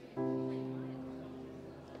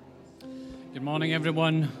Good morning,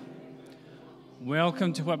 everyone.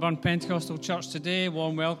 Welcome to Whitburn Pentecostal Church today.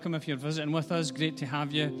 Warm welcome if you're visiting with us. Great to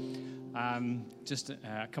have you. Just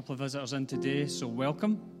a couple of visitors in today, so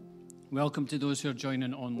welcome. Welcome to those who are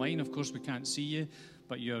joining online. Of course, we can't see you,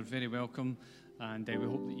 but you're very welcome, and we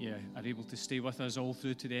hope that you are able to stay with us all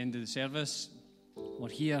through to the end of the service. We're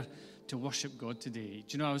here to worship God today.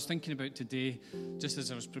 Do you know, I was thinking about today, just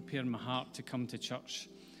as I was preparing my heart to come to church,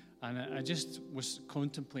 and I just was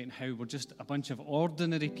contemplating how we're just a bunch of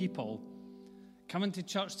ordinary people coming to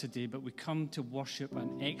church today, but we come to worship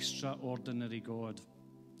an extraordinary God.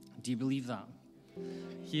 Do you believe that?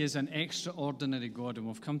 He is an extraordinary God, and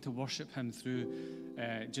we've come to worship him through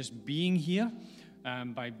just being here,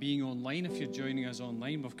 by being online. If you're joining us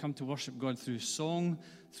online, we've come to worship God through song,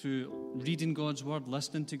 through reading God's word,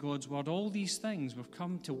 listening to God's word, all these things. We've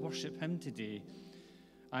come to worship him today.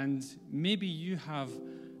 And maybe you have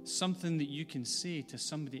something that you can say to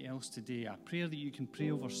somebody else today, a prayer that you can pray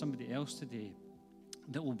over somebody else today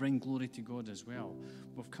that will bring glory to God as well.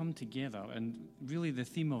 We've come together, and really the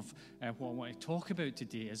theme of what I want to talk about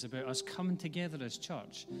today is about us coming together as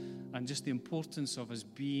church and just the importance of us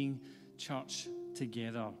being church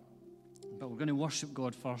together. But we're going to worship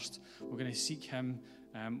God first. We're going to seek him.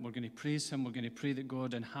 We're going to praise him. We're going to pray that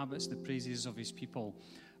God inhabits the praises of his people,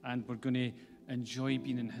 and we're going to enjoy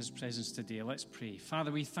being in his presence today. Let's pray. Father,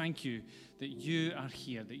 we thank you that you are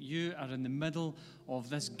here, that you are in the middle of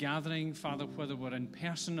this gathering. Father, whether we're in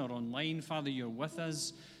person or online, Father, you're with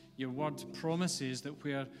us. Your word promises that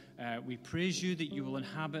where we praise you, that you will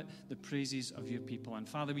inhabit the praises of your people. And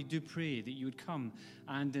Father, we do pray that you would come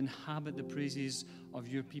and inhabit the praises of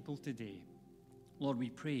your people today. Lord,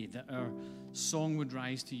 we pray that our song would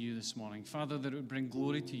rise to you this morning. Father, that it would bring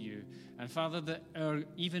glory to you. And Father, that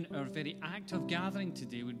even our very act of gathering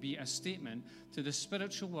today would be a statement to the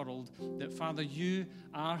spiritual world that, Father, you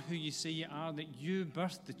are who you say you are, that you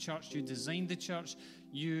birthed the church, you designed the church,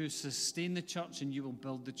 you sustain the church, and you will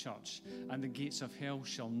build the church. And the gates of hell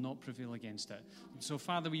shall not prevail against it. And so,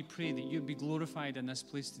 Father, we pray that you'd be glorified in this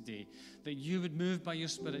place today, that you would move by your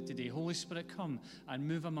Spirit today. Holy Spirit, come and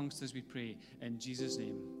move amongst us, we pray. In Jesus'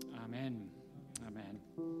 name, amen. Amen.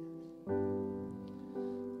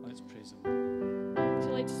 Let's praise him. Would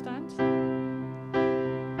you like to stand?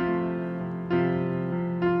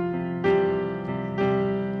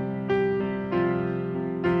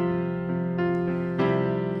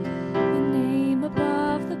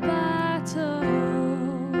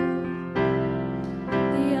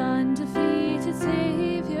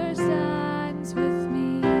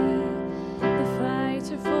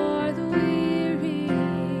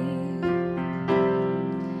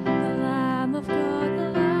 The Lamb of God, the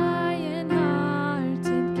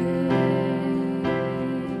Lion-hearted King.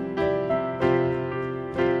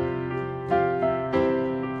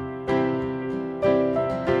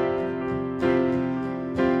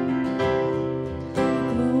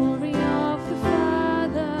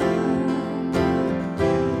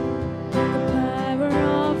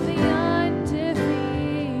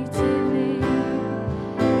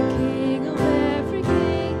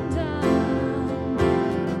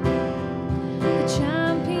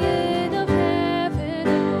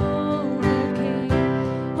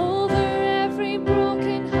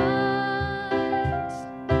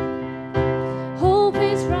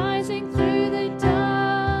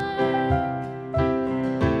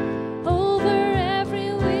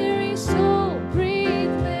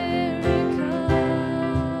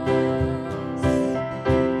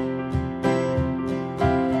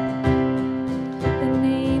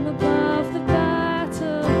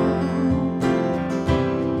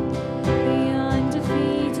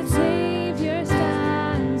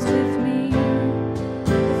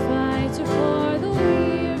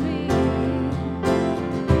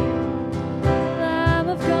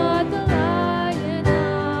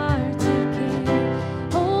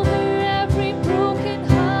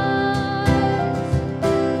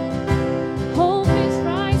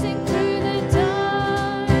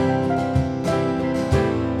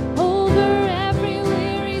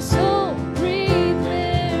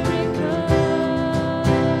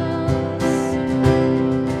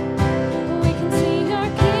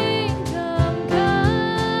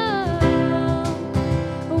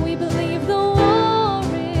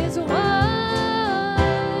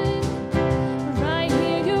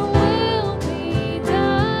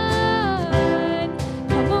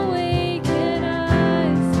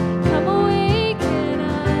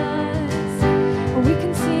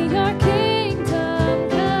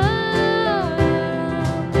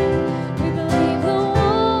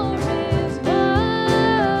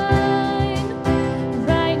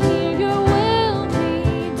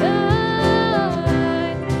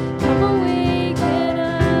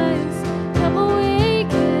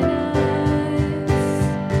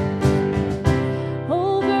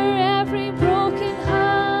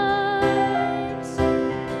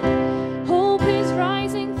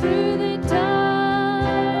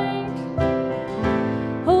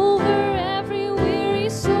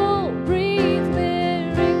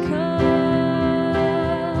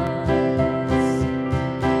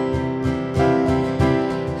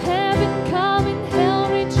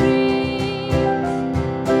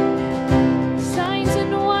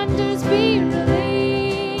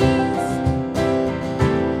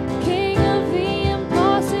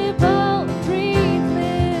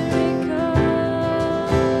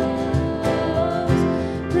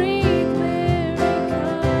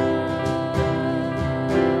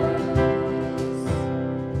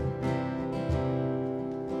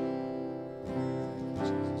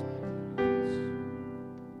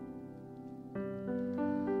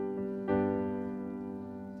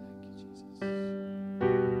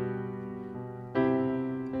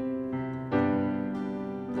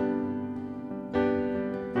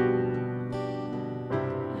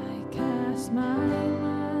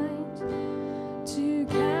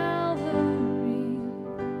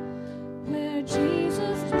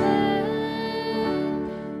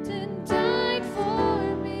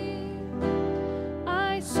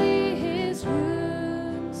 see his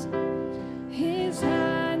wounds, his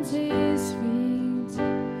hands, his feet,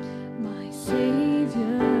 my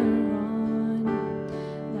Savior on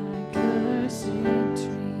that cursed tree.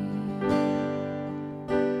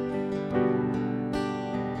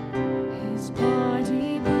 His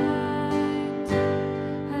body bound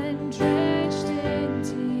and drenched in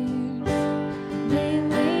tears, they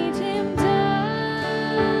laid him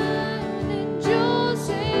down in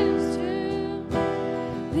Joseph's tomb.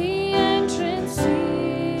 The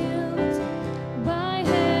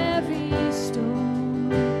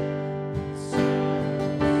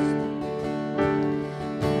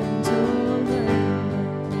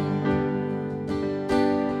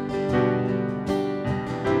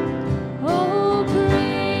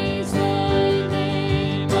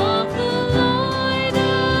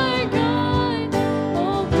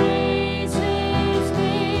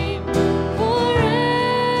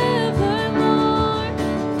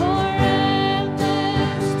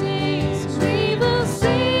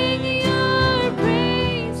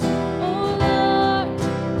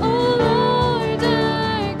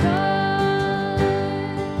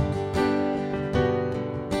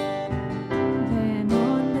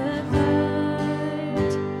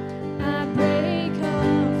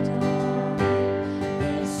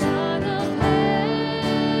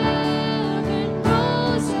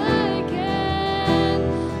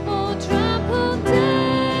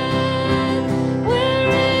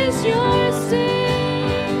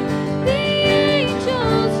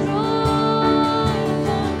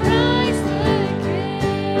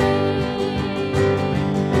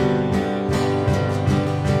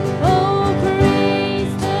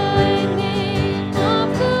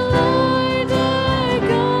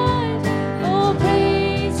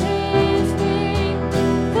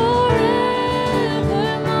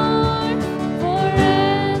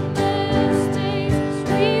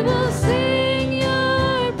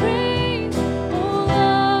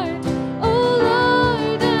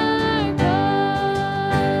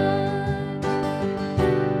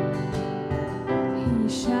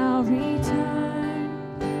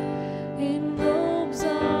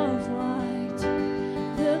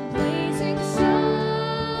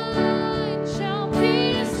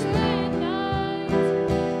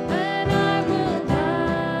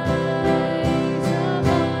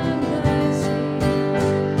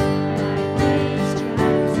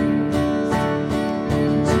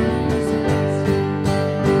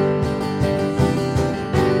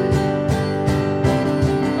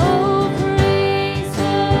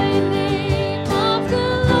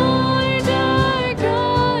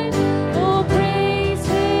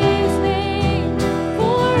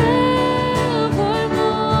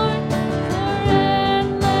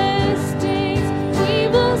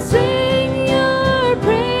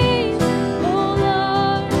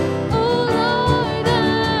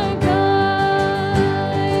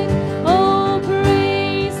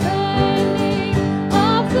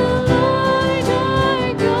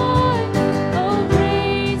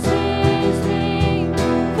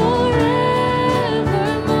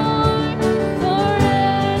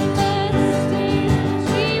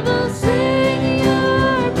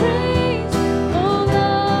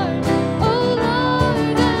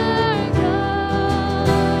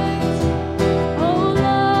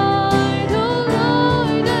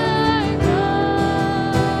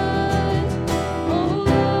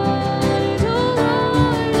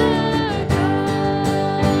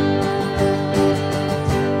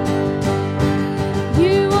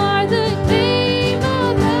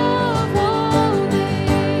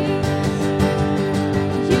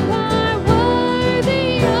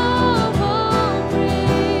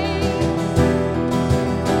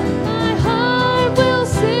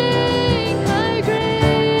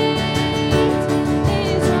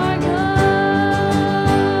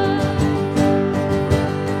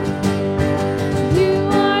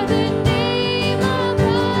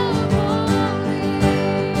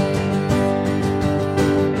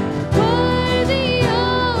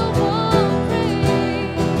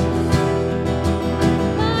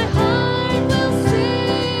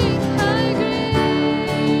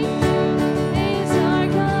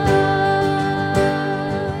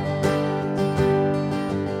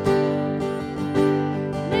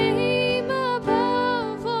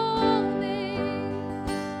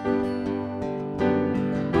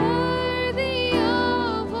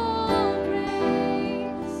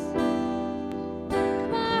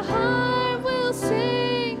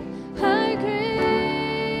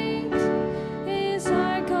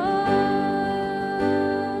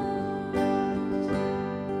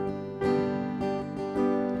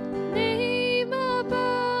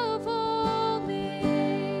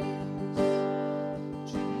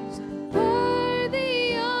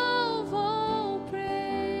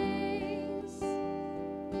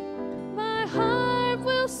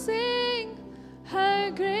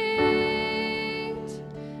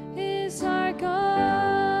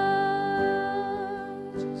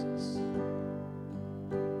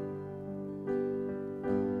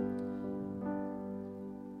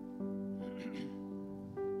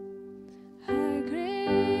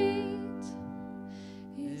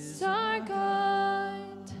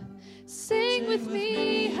with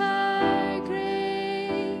me, how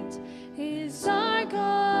great is our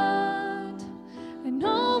God, and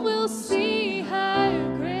all will see how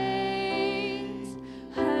great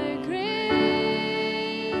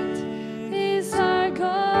is our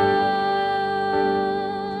God.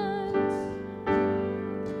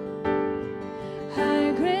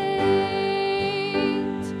 How great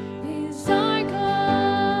is our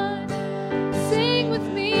God. Sing with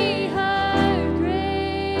me, how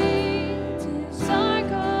great is our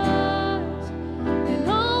God, and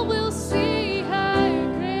all will see how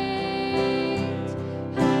great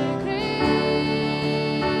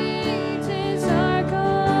is our God.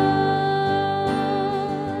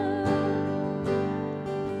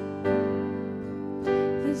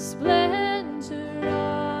 The splendor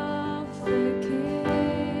of the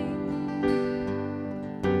King,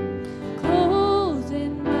 clothed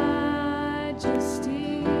in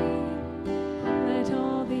majesty, let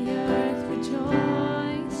all the earth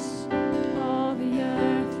rejoice, all the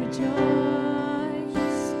earth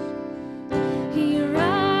rejoice. He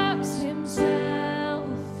wraps himself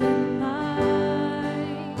in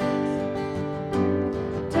light,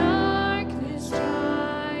 darkness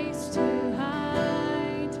tries to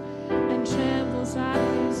hide, and trembles at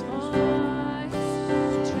his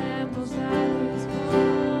voice, trembles at his voice.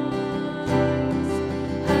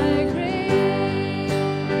 How great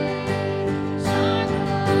is our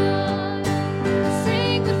God.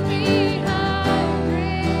 Sing with me, how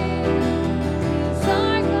great is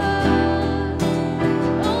our God.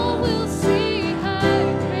 All will see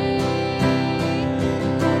how great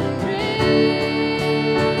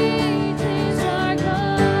is our God.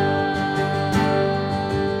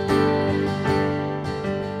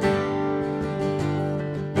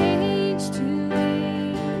 Age to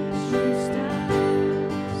age he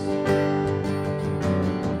stands.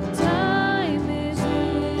 Time is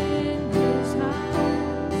in his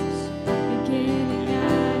hands, beginning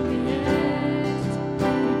and the end,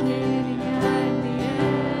 beginning and the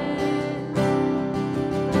end.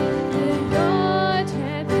 The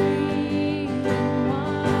Godhead three in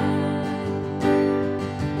one,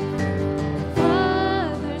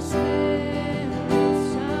 Father, Spirit,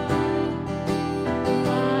 Son, the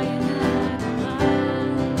Lion and the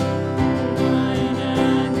Lamb, the Lion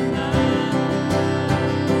and the Lamb.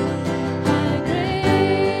 How great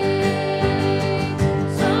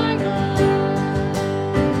is our God.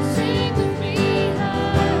 Sing with me,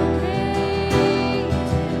 how great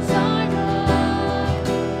is our God.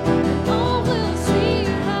 All will see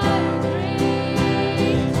how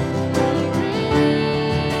great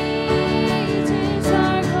is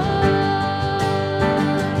our God.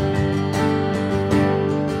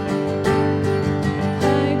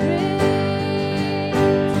 How great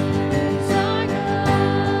is our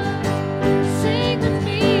God. Sing with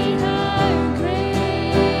me, how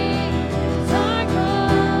great is our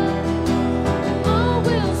God. All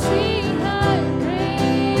will see how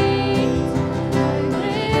great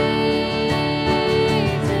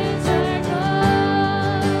is our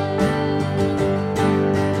God.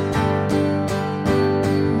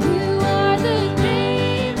 You are the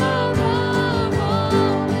name above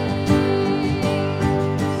all names,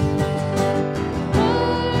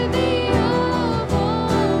 worthy of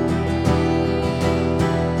all praise.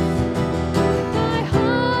 My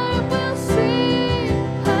heart will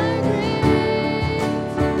sing, how great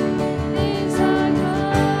is our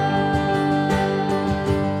God.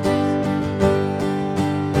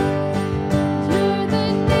 You're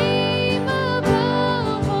the name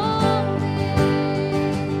above all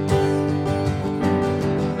names,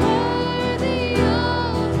 worthy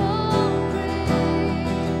of all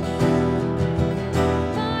praise.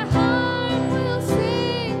 My heart will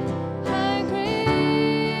sing, how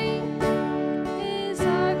great is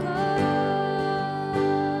our God.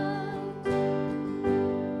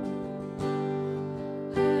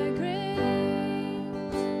 How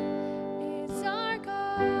great is our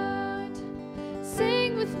God.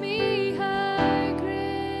 Sing with me, how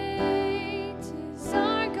great is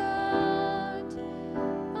our God.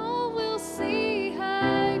 All will see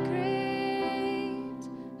how great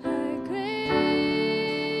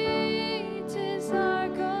is our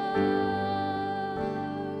God.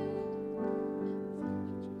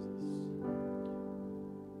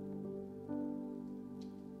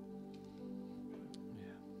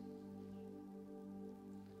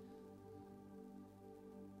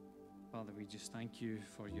 Father, we just thank you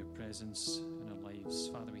for your presence in our lives.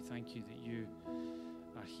 Father, we thank you that you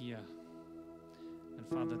are here. And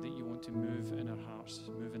Father, that you want to move in our hearts,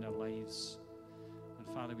 move in our lives. And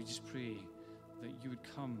Father, we just pray that you would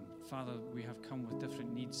come. Father, we have come with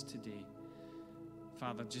different needs today.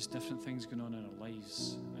 Father, just different things going on in our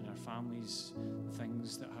lives, in our families,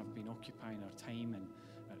 things that have been occupying our time and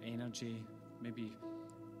our energy, maybe,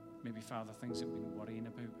 Father, things that we've been worrying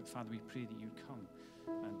about. But Father, we pray that you'd come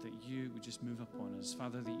and that you would just move upon us.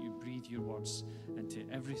 Father, that you breathe your words into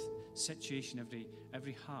every situation,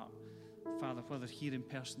 every heart. Father, whether here in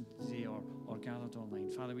person today or gathered online,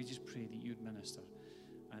 Father, we just pray that you'd minister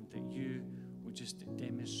and that you would just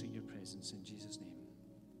demonstrate your presence in Jesus' name.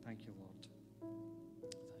 Thank you, Lord.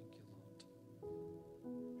 Thank you, Lord.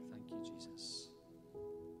 Thank you, Jesus.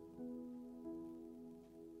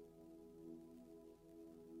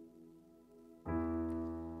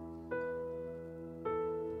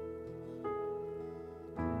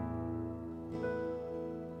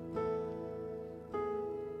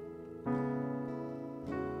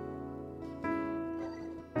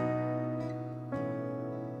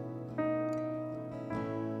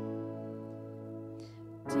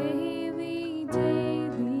 Daily,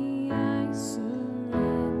 daily I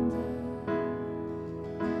surrender.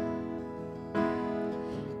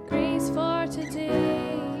 Grace for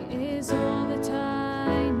today is all that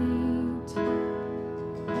I need.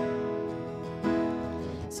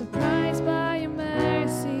 Surprised by your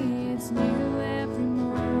mercy, it's new every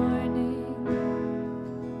morning.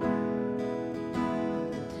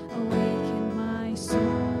 Awaken my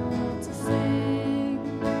soul to sing.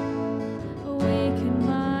 Awaken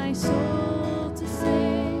my soul to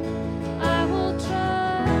sing. I will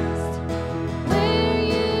trust where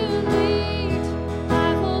you lead.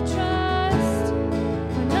 I will trust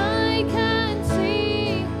when I can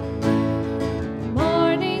see.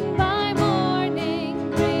 Morning by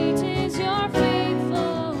morning, great is your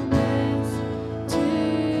faithfulness to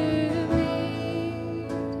me.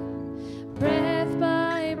 Breath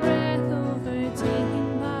by breath,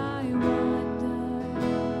 overtaken by wonder.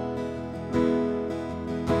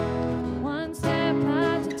 One step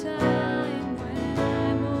at a time when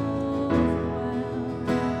I'm overwhelmed.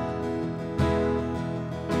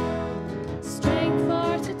 Strength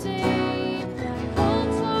for today, bright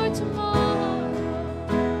hope for tomorrow.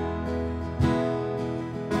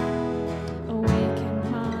 Awaken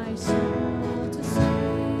my soul to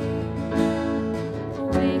sing.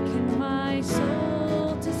 Awaken my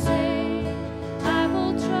soul to sing. I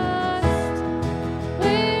will trust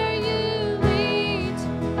where you lead.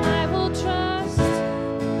 I will trust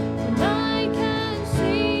when I can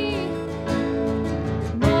see.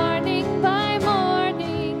 Morning by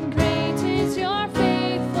morning, great is your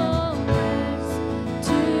faithfulness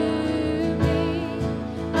to me.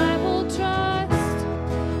 I will trust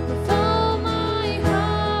with all my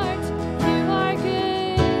heart. You are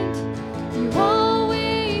good, you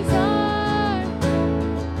always are.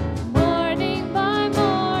 Morning by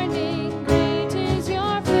morning, great is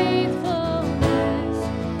your faithfulness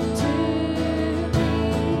to me.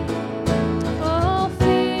 Oh,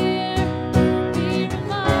 fear, be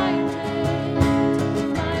reminded,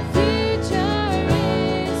 my future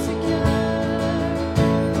is secure.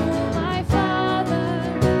 Oh, my Father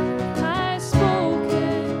has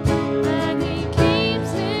spoken, and He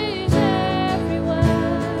keeps His every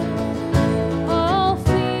word. Oh,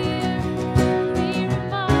 fear, be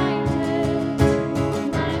reminded,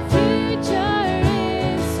 my future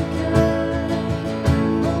is secure.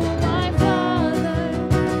 Oh, my Father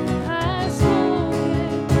has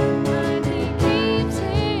spoken, and He keeps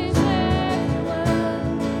His every word.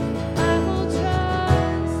 I will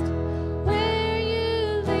trust where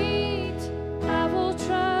you lead. I will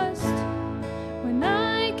trust when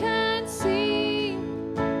I can see.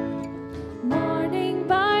 Morning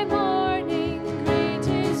by morning, great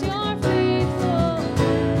is your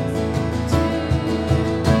faithfulness to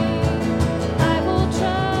me. I will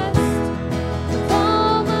trust with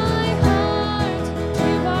all my heart.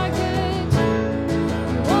 You are good,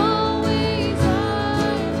 you always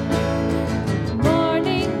are.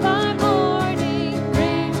 Morning by morning,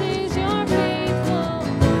 great is your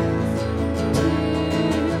faithfulness to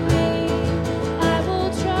me. I will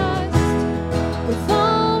trust with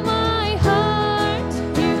all my heart.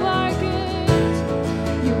 You are good,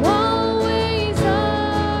 you always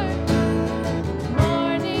are.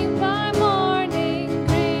 Morning by morning,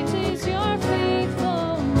 great is your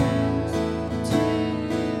faithfulness to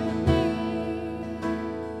me.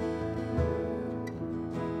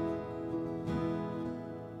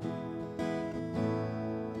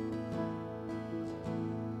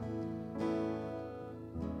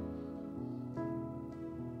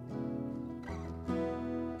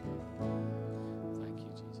 Thank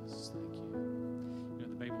you, Jesus. Thank you. You know,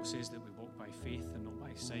 the Bible says that we walk by faith and not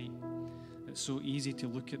by sight. It's so easy to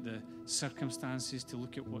look at the circumstances, to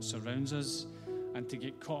look at what surrounds us, and to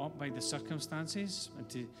get caught up by the circumstances and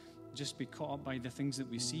to just be caught up by the things that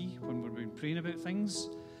we see when we've been praying about things.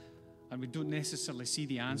 And we don't necessarily see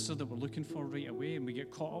the answer that we're looking for right away, and we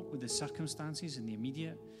get caught up with the circumstances and the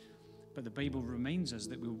immediate. But the Bible reminds us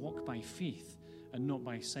that we walk by faith and not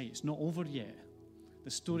by sight. It's not over yet.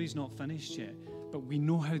 The story's not finished yet, but we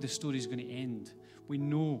know how the story's going to end. We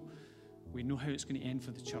know how it's going to end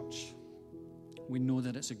for the church. We know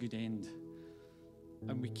that it's a good end.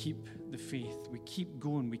 And we keep the faith. We keep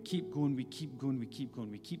going. We keep going. We keep going. We keep going.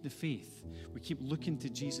 We keep the faith. We keep looking to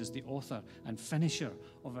Jesus, the author and finisher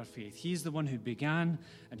of our faith. He is the one who began,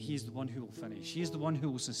 and He is the one who will finish. He is the one who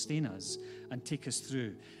will sustain us and take us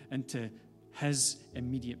through into His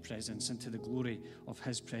immediate presence, into the glory of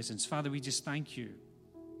His presence. Father, we just thank You.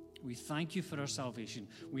 We thank You for our salvation.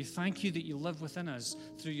 We thank You that You live within us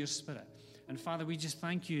through Your Spirit. And Father, we just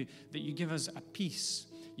thank You that You give us a peace.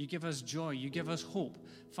 You give us joy. You give us hope.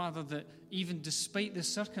 Father, that even despite the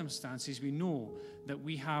circumstances, we know that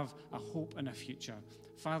we have a hope and a future.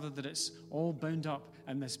 Father, that it's all bound up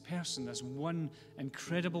in this person, this one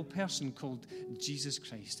incredible person called Jesus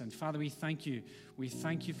Christ. And Father, we thank You. We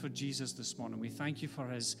thank You for Jesus this morning. We thank You for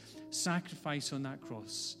His sacrifice on that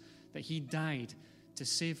cross, that He died to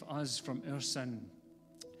save us from our sin.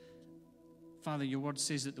 Father, Your word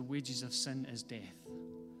says that the wages of sin is death,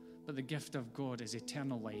 but the gift of God is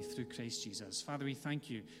eternal life through Christ Jesus. Father, we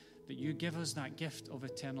thank You that You give us that gift of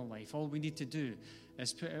eternal life. All we need to do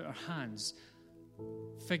is put out our hands,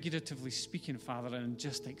 figuratively speaking, Father, and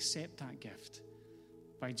just accept that gift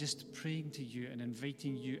by just praying to You and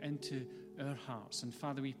inviting You into our hearts. And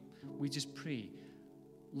Father, we just pray,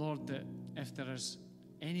 Lord, that if there is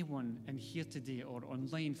anyone in here today or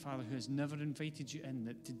online, Father, who has never invited You in,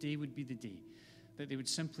 that today would be the day that they would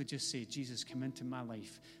simply just say, Jesus, come into my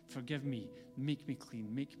life. Forgive me. Make me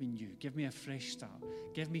clean. Make me new. Give me a fresh start.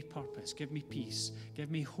 Give me purpose. Give me peace.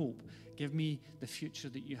 Give me hope. Give me the future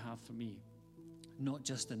that You have for me. Not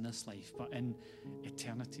just in this life, but in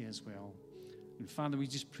eternity as well. And Father, we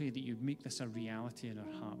just pray that You'd make this a reality in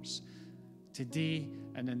our hearts today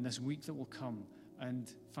and in this week that will come.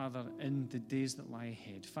 And Father, in the days that lie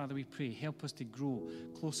ahead, Father, we pray, help us to grow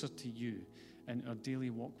closer to You in our daily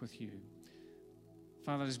walk with You.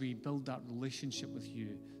 Father, as we build that relationship with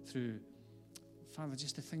You through, Father,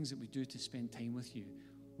 just the things that we do to spend time with You,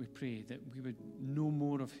 we pray that we would know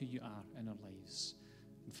more of who You are in our lives.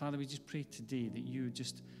 And Father, we just pray today that You would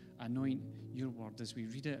just anoint Your word as we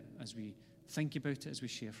read it, as we think about it, as we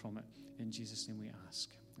share from it. In Jesus' name we ask.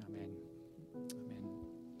 Amen. Amen.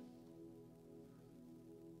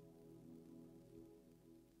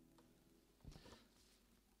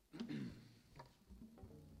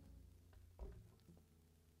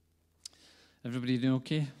 Everybody doing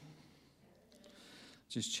okay?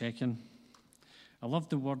 Just checking. I love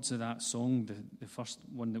the words of that song, the first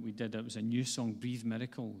one that we did. It was a new song, Breathe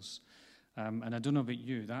Miracles. And I don't know about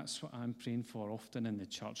you, that's what I'm praying for often in the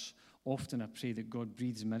church. Often I pray that God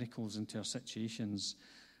breathes miracles into our situations.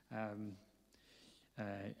 I'm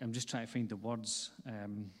just trying to find the words.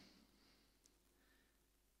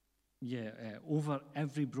 Over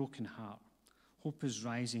every broken heart, hope is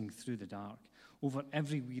rising through the dark. Over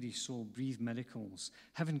every weary soul, breathe miracles.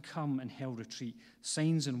 Heaven come and hell retreat.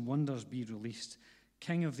 Signs and wonders be released.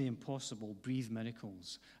 King of the impossible, breathe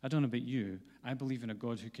miracles. I don't know about you. I believe in a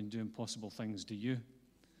God who can do impossible things. Do you?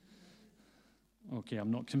 Okay, I'm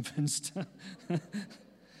not convinced.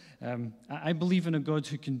 I believe in a God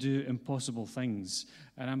who can do impossible things.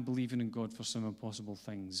 And I'm believing in God for some impossible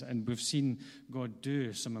things. And we've seen God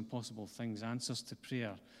do some impossible things, answers to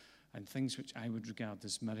prayer, and things which I would regard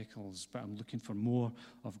as miracles, but I'm looking for more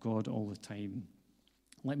of God all the time.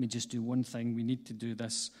 Let me just do one thing. We need to do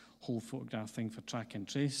this whole photograph thing for track and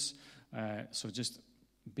trace. So just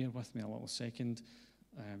bear with me a little second.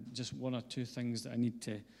 Just one or two things that I need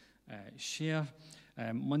to share.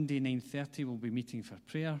 Monday, 9:30, we'll be meeting for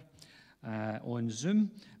prayer on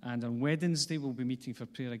Zoom. And on Wednesday, we'll be meeting for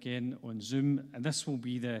prayer again on Zoom. And this will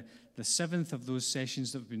be the seventh of those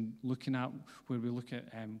sessions that we've been looking at, where we look at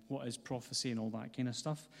what is prophecy and all that kind of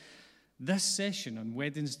stuff. This session on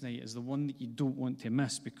Wednesday night is the one that you don't want to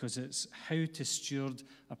miss, because it's how to steward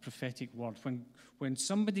a prophetic word. When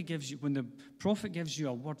somebody gives you, when the prophet gives you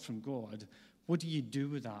a word from God, what do you do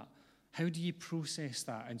with that? How do you process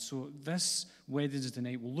that? And so this Wednesday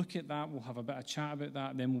night, we'll look at that. We'll have a bit of chat about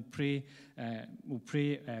that. Then we'll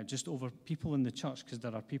pray. Just over people in the church, because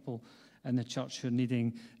there are people in the church who are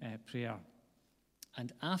needing prayer.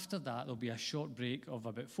 And after that, there'll be a short break of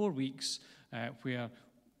about 4 weeks where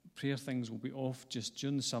prayer things will be off just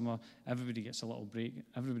during the summer. Everybody gets a little break.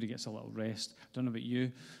 Everybody gets a little rest. I don't know about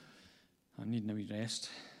you. I'm needing a wee rest.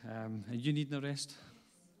 You need a rest?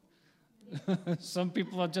 Some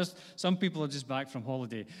people are just back from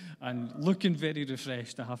holiday and looking very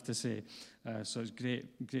refreshed, I have to say. So it's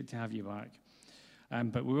great to have you back.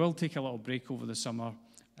 But we will take a little break over the summer,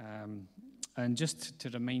 and just to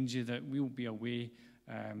remind you that we will be away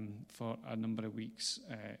for a number of weeks.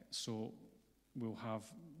 So we'll have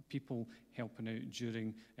people helping out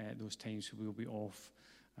during those times, so we'll be off.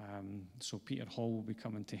 So Peter Hall will be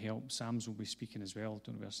coming to help. Sam's will be speaking as well.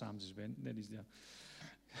 Don't know where Sam's has went. There he's there.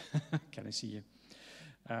 Can I see you?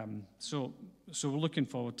 So we're looking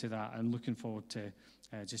forward to that, and looking forward to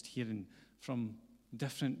just hearing from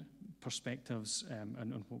different perspectives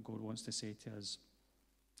and what God wants to say to us.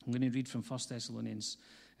 I'm going to read from 1 Thessalonians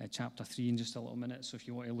chapter 3 in just a little minute, so if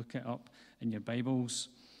you want to look it up in your Bibles,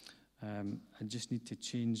 I just need to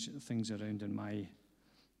change things around in my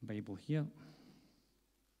Bible here.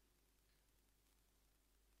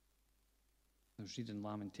 I was reading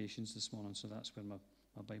Lamentations this morning, so that's where my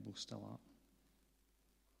Bible's still at.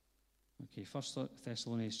 Okay, 1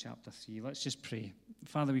 Thessalonians chapter 3. Let's just pray.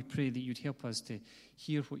 Father, we pray that you'd help us to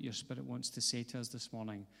hear what your Spirit wants to say to us this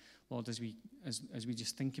morning. Lord, as we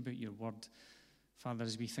just think about your word, Father,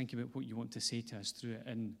 as we think about what you want to say to us through it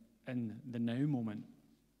in the now moment,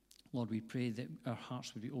 Lord, we pray that our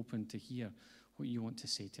hearts would be open to hear what you want to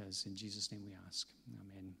say to us. In Jesus' name we ask.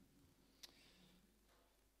 Amen.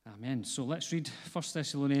 Amen. So let's read 1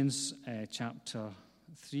 Thessalonians chapter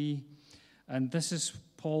 3. And this is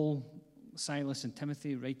Paul, Silas, and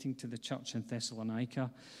Timothy writing to the church in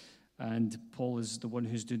Thessalonica. And Paul is the one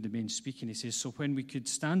who's doing the main speaking. He says, "So when we could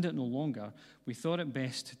stand it no longer, we thought it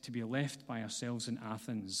best to be left by ourselves in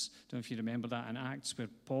Athens." I don't know if you remember that in Acts, where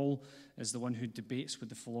Paul is the one who debates with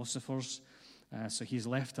the philosophers. So he's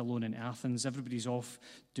left alone in Athens. Everybody's off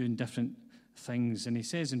doing different things. And he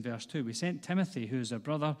says in verse 2, "We sent Timothy, who is our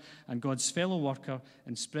brother and God's fellow worker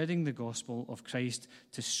in spreading the gospel of Christ,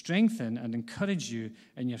 to strengthen and encourage you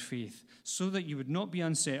in your faith, so that you would not be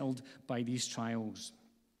unsettled by these trials.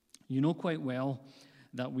 You know quite well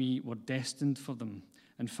that we were destined for them.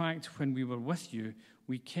 In fact, when we were with you,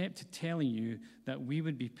 we kept telling you that we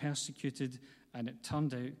would be persecuted, and it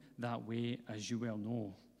turned out that way, as you well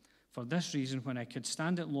know. For this reason, when I could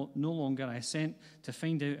stand it no longer, I sent to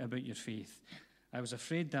find out about your faith. I was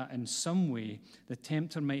afraid that in some way the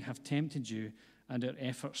tempter might have tempted you, and our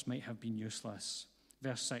efforts might have been useless."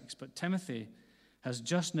 Verse 6, "But Timothy has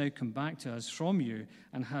just now come back to us from you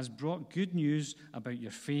and has brought good news about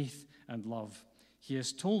your faith and love. He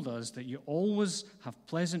has told us that you always have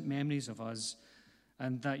pleasant memories of us,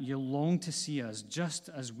 and that you long to see us just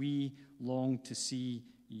as we long to see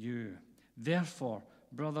you. Therefore,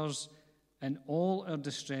 brothers, in all our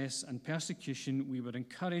distress and persecution, we were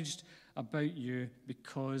encouraged about you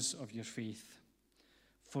because of your faith.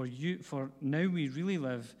 For now we really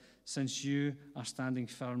live, since you are standing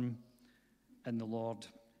firm in the Lord.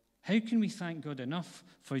 How can we thank God enough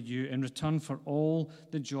for you in return for all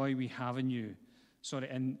the joy we have in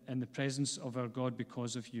the presence of our God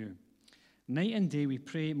because of you? Night and day we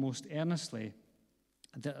pray most earnestly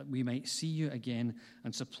that we might see you again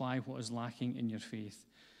and supply what is lacking in your faith.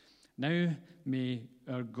 Now may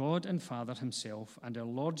our God and Father himself and our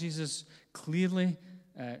Lord Jesus clear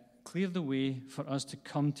the way for us to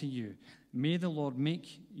come to you. May the Lord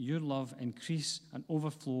make your love increase and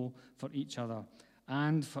overflow for each other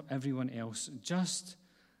and for everyone else, just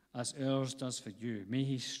as ours does for you. May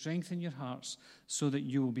he strengthen your hearts so that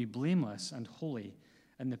you will be blameless and holy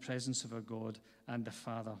in the presence of our God and the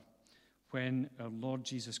Father, when our Lord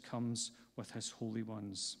Jesus comes with his holy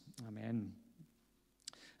ones." Amen.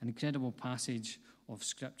 An incredible passage of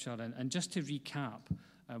Scripture. And just to recap,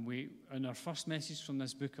 in our first message from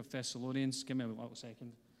this book of Thessalonians, give me a little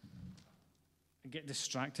second. I get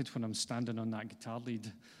distracted when I'm standing on that guitar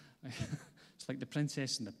lead. It's like the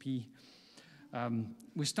Princess and the Pea.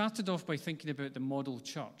 We started off by thinking about the model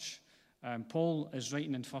church. Paul is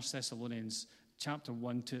writing in 1 Thessalonians chapter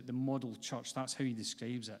 1 to the model church. That's how he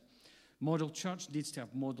describes it. Model church needs to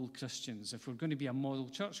have model Christians. If we're going to be a model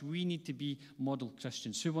church, we need to be model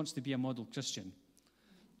Christians. Who wants to be a model Christian?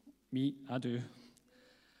 Me, I do.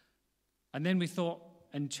 And then we thought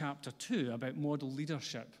in chapter 2 about model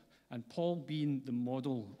leadership, and Paul being the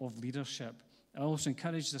model of leadership. I also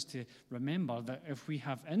encouraged us to remember that if we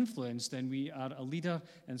have influence, then we are a leader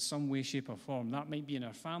in some way, shape, or form. That might be in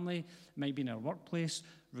our family, it might be in our workplace.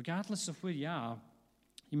 Regardless of where you are,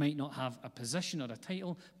 you might not have a position or a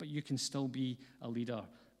title, but you can still be a leader.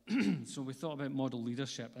 So we thought about model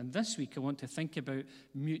leadership. And this week I want to think about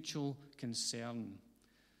mutual concern.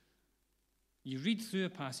 You read through a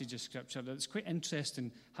passage of Scripture that's quite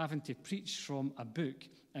interesting, having to preach from a book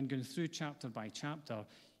and going through chapter by chapter.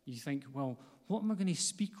 you think, well, what am I going to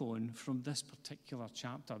speak on from this particular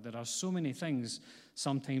chapter? There are so many things.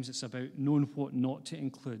 Sometimes it's about knowing what not to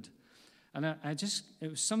include. And it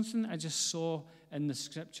was something I just saw in the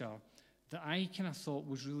scripture that I kind of thought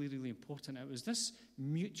was really, really important. It was this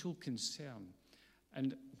mutual concern.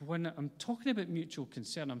 And when I'm talking about mutual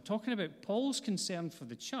concern, I'm talking about Paul's concern for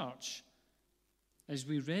the church, as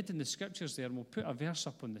we read in the scriptures there, and we'll put a verse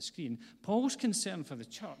up on the screen. Paul's concern for the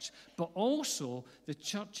church, but also the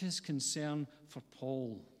church's concern for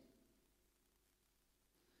Paul.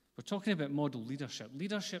 We're talking about model leadership.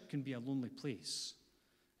 Leadership can be a lonely place.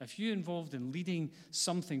 If you're involved in leading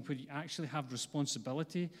something where you actually have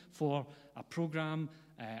responsibility for a program,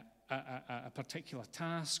 a particular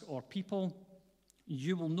task, or people,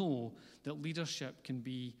 you will know that leadership can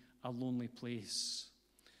be a lonely place.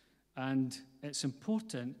 And it's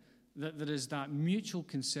important that there is that mutual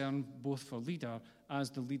concern both for leader as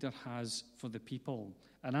the leader has for the people.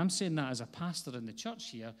 And I'm saying that as a pastor in the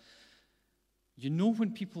church here. You know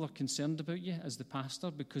when people are concerned about you as the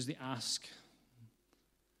pastor because they ask.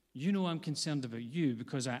 You know I'm concerned about you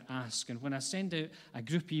because I ask. And when I send out a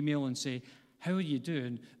group email and say, how are you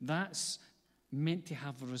doing? That's meant to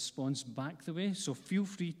have a response back the way. So feel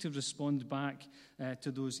free to respond back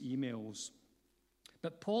to those emails.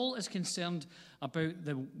 But Paul is concerned about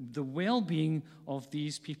the well-being of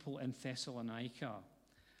these people in Thessalonica.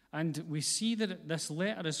 And we see that this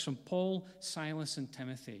letter is from Paul, Silas, and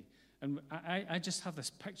Timothy. And I just have this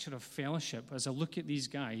picture of fellowship as I look at these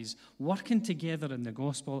guys working together in the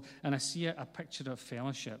gospel, and I see a picture of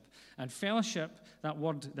fellowship. And fellowship,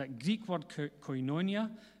 that Greek word koinonia,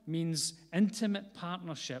 means intimate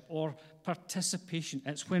partnership or participation.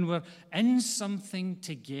 It's when we're in something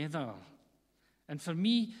together. And for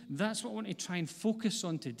me, that's what I want to try and focus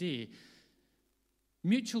on today.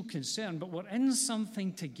 Mutual concern, but we're in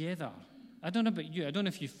something together. I don't know about you. I don't know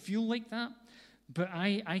if you feel like that. But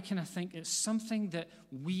I kind of think it's something that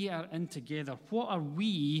we are in together. What are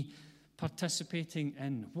we participating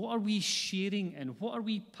in? What are we sharing in? What are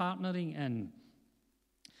we partnering in?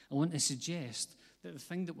 I want to suggest that the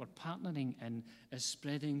thing that we're partnering in is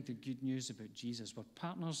spreading the good news about Jesus. We're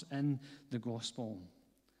partners in the gospel.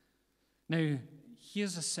 Now,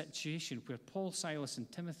 here's a situation where Paul, Silas,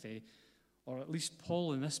 and Timothy, or at least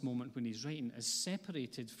Paul in this moment when he's writing, is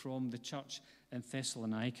separated from the church in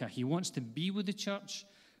Thessalonica. He wants to be with the church,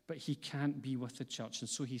 but he can't be with the church. And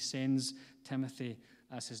so he sends Timothy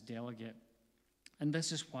as his delegate. And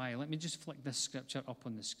this is why. Let me just flick this scripture up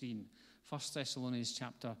on the screen. 1 Thessalonians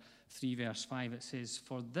chapter 3, verse 5. It says,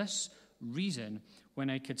 "For this reason, when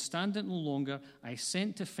I could stand it no longer, I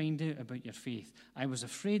sent to find out about your faith. I was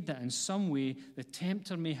afraid that in some way the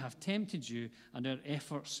tempter may have tempted you, and our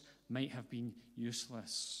efforts might have been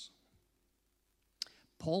useless."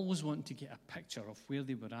 Paul was wanting to get a picture of where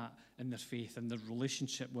they were at in their faith and their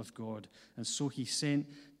relationship with God. And so he sent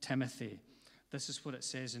Timothy. This is what it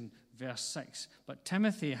says in verse 6. "But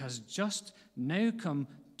Timothy has just now come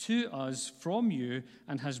to us from you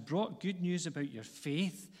and has brought good news about your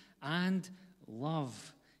faith and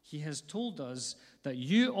love. He has told us that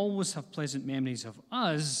you always have pleasant memories of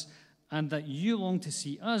us and that you long to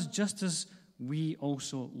see us just as we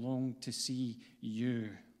also long to see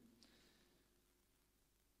you."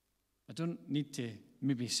 I don't need to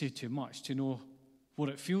maybe say too much to know what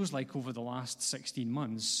it feels like over the last 16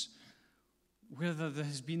 months, whether there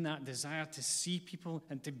has been that desire to see people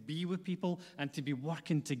and to be with people and to be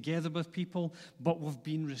working together with people, but we've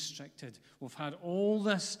been restricted. We've had all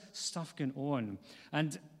this stuff going on.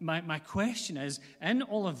 And my question is, in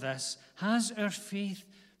all of this, has our faith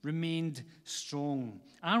remained strong?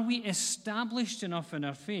 Are we established enough in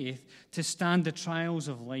our faith to stand the trials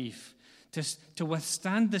of life, to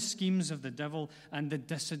withstand the schemes of the devil and the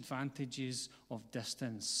disadvantages of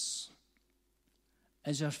distance?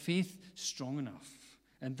 Is our faith strong enough?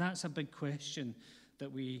 And that's a big question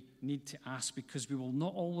that we need to ask, because we will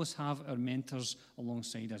not always have our mentors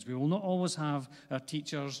alongside us. We will not always have our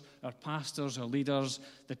teachers, our pastors, our leaders,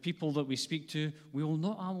 the people that we speak to. We will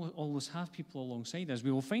not always have people alongside us.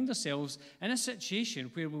 We will find ourselves in a situation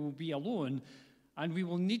where we will be alone, and we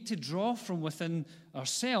will need to draw from within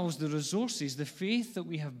ourselves the resources, the faith that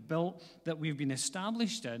we have built, that we've been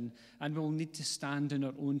established in, and we'll need to stand on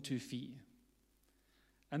our own 2 feet.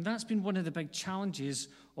 And that's been one of the big challenges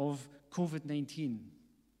of COVID-19,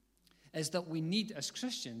 is that we need, as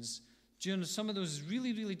Christians, during some of those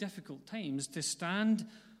really, really difficult times, to stand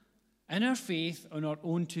in our faith on our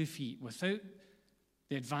own 2 feet without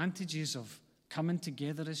the advantages of coming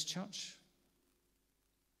together as church.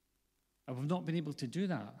 And we've not been able to do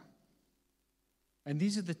that. And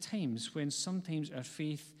these are the times when sometimes our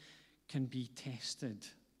faith can be tested.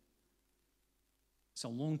 It's a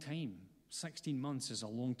long time. 16 months is a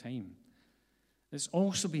long time. It's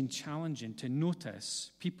also been challenging to notice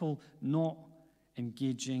people not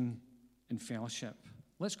engaging in fellowship.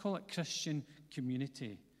 Let's call it Christian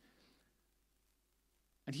community.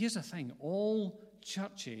 And here's the thing, all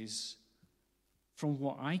churches, from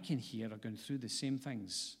what I can hear, are going through the same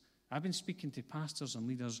things. I've been speaking to pastors and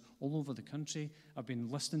leaders all over the country. I've been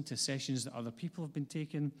listening to sessions that other people have been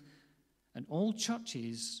taking. And all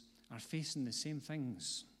churches are facing the same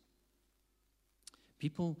things.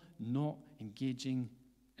 People not engaging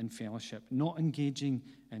in fellowship, not engaging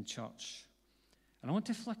in church. And I want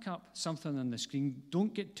to flick up something on the screen.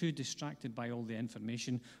 Don't get too distracted by all the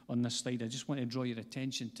information on this slide. I just want to draw your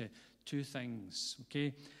attention to two things,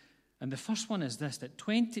 okay? And the first one is this, that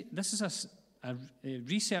this is a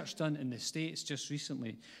research done in the States just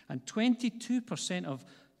recently, and 22% of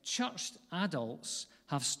churched adults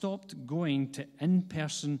have stopped going to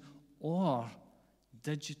in-person or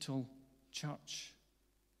digital church.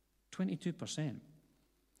 22%.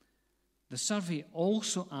 The survey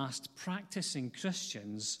also asked practicing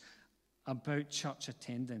Christians about church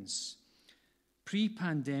attendance.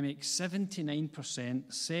 Pre-pandemic,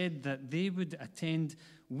 79% said that they would attend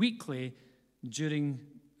weekly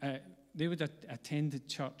they would attend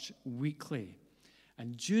church weekly.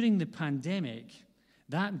 And during the pandemic,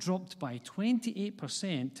 that dropped by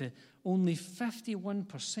 28% to only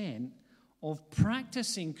 51% of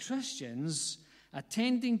practicing Christians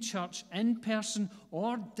attending church in person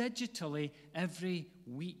or digitally every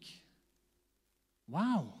week.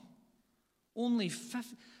 Wow. Only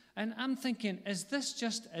 50. And I'm thinking, is this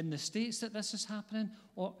just in the States that this is happening,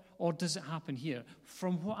 or does it happen here?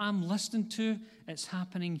 From what I'm listening to, it's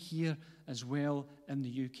happening here as well in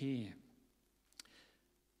the UK.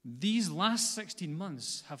 These last 16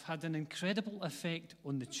 months have had an incredible effect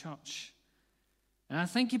on the church. And I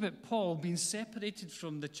think about Paul being separated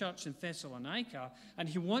from the church in Thessalonica, and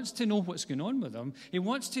he wants to know what's going on with them. He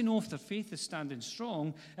wants to know if their faith is standing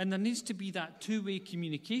strong, and there needs to be that two-way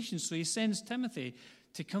communication. So he sends Timothy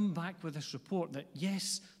to come back with this report that,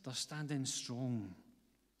 yes, they're standing strong.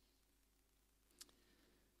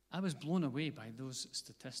 I was blown away by those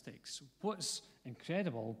statistics. What's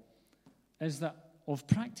incredible is that of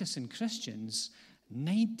practicing Christians,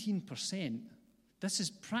 19%, this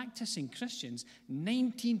is practicing Christians,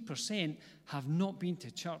 19% have not been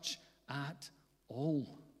to church at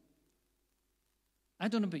all. I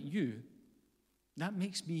don't know about you, that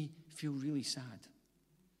makes me feel really sad.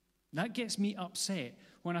 That gets me upset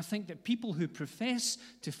when I think that people who profess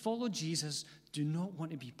to follow Jesus do not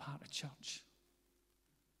want to be part of church.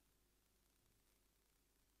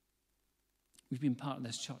 We've been part of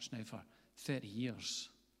this church now for 30 years.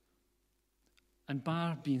 And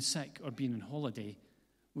bar being sick or being on holiday,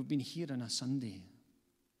 we've been here on a Sunday.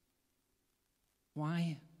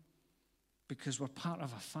 Why? Because we're part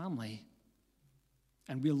of a family,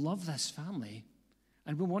 and we love this family,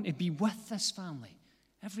 and we want to be with this family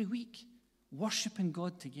every week, worshiping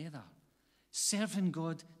God together, serving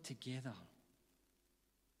God together.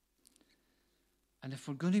 And if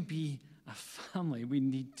we're going to be a family, we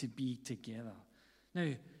need to be together.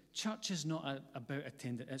 Now, church is not about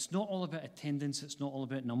attendance. It's not all about attendance. It's not all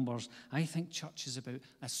about numbers. I think church is about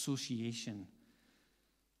association.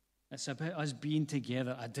 It's about us being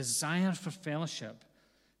together, a desire for fellowship,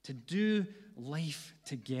 to do life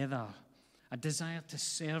together, a desire to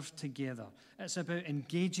serve together. It's about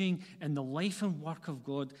engaging in the life and work of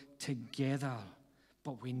God together.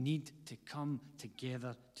 But we need to come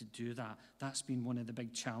together to do that. That's been one of the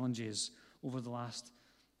big challenges over the last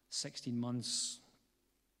 16 months.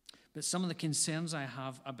 But some of the concerns I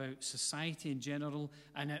have about society in general,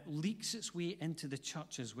 and it leaks its way into the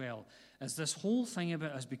church as well, is this whole thing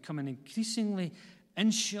about us becoming increasingly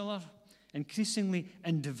insular, increasingly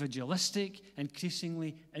individualistic,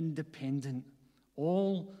 increasingly independent,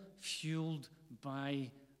 all fueled by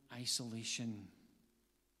isolation.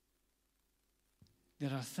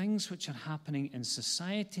 There are things which are happening in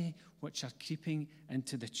society which are creeping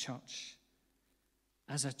into the church.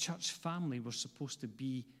 As a church family, we're supposed to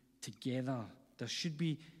be together. There should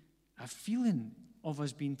be a feeling of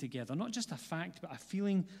us being together, not just a fact, but a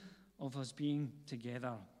feeling of us being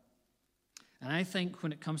together. And I think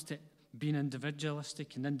when it comes to being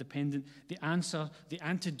individualistic and independent, the answer, the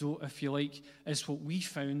antidote, if you like, is what we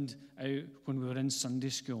found out when we were in Sunday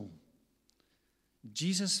school.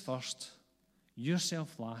 Jesus first,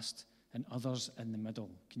 yourself last, and others in the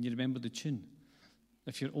middle. Can you remember the tune?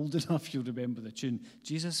 If you're old enough, you'll remember the tune.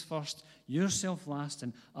 Jesus first, yourself last,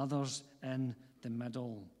 and others in the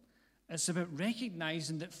middle. It's about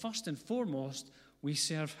recognizing that first and foremost, we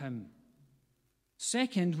serve him.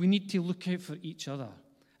 Second, we need to look out for each other.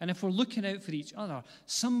 And if we're looking out for each other,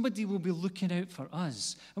 somebody will be looking out for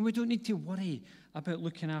us. And we don't need to worry about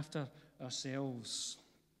looking after ourselves.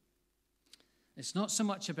 It's not so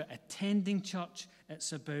much about attending church,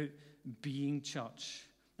 it's about being church.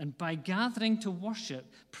 And by gathering to worship,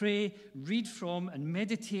 pray, read from, and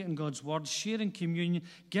meditate on God's word, share in communion,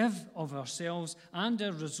 give of ourselves and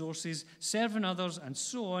our resources, serving others, and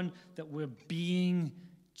so on, that we're being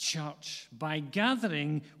church. By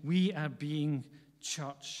gathering, we are being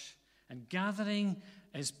church. And gathering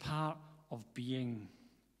is part of being.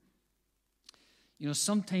 You know,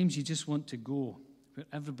 sometimes you just want to go where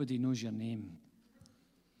everybody knows your name.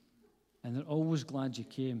 And they're always glad you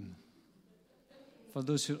came. For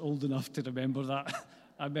those who are old enough to remember that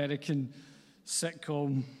American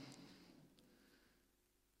sitcom.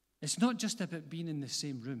 It's not just about being in the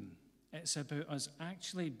same room. It's about us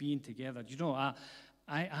actually being together. You know, I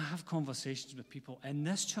have conversations with people in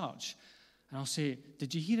this church, and I'll say,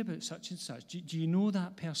 did you hear about such and such? Do you know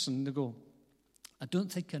that person? They go, I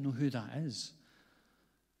don't think I know who that is.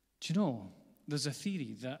 Do you know, there's a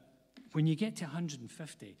theory that when you get to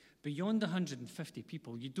 150, beyond 150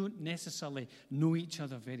 people, you don't necessarily know each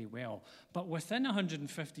other very well. But within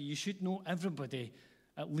 150, you should know everybody,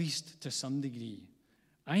 at least to some degree.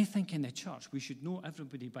 I think in the church, we should know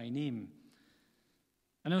everybody by name.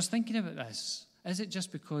 And I was thinking about this. Is it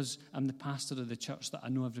just because I'm the pastor of the church that I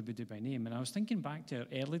know everybody by name? And I was thinking back to our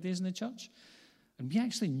early days in the church, and we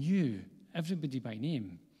actually knew everybody by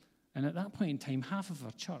name. And at that point in time, half of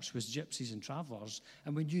our church was gypsies and travellers,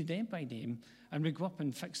 and we knew them by name, and we'd go up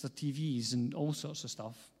and fix their TVs and all sorts of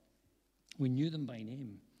stuff. We knew them by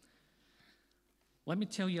name. Let me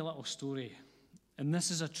tell you a little story, and this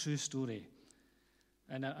is a true story.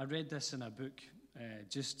 And I read this in a book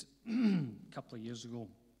just a couple of years ago.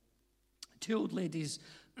 Two old ladies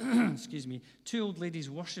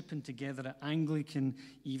worshipping together at Anglican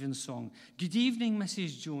evensong. Good evening,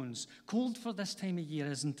 Mrs. Jones. Cold for this time of year,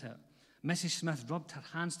 isn't it? Mrs. Smith rubbed her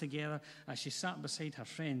hands together as she sat beside her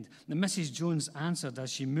friend. And Mrs. Jones answered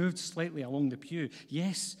as she moved slightly along the pew,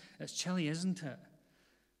 yes, it's chilly, isn't it?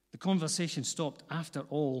 The conversation stopped. After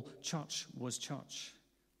all, church was church.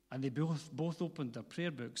 And they both opened their prayer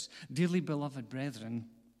books. Dearly beloved brethren,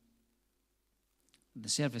 the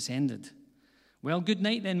service ended. Well, good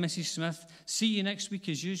night then, Mrs. Smith. See you next week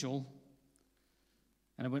as usual.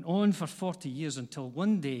 And it went on for 40 years until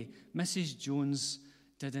one day Mrs. Jones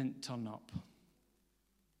didn't turn up.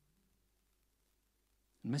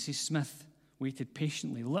 And Mrs. Smith waited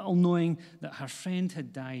patiently, little knowing that her friend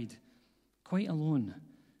had died quite alone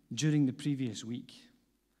during the previous week.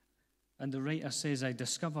 And the writer says, I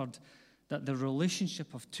discovered that the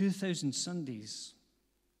relationship of 2,000 Sundays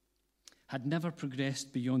had never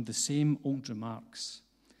progressed beyond the same old remarks.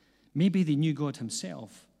 Maybe they knew God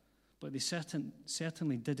himself, but they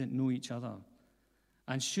certainly didn't know each other.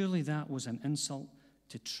 And surely that was an insult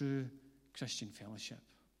to true Christian fellowship.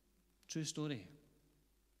 True story.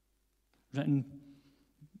 Written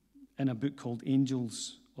in a book called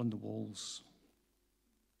Angels on the Walls.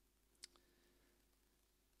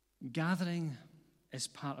 Gathering is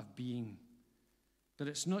part of being, but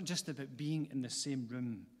it's not just about being in the same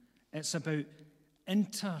room. It's about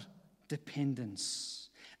interdependence,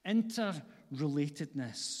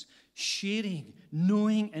 interrelatedness, sharing,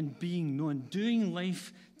 knowing and being known, doing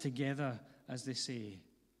life together, as they say.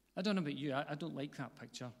 I don't know about you, I don't like that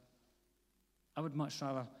picture. I would much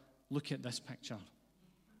rather look at this picture.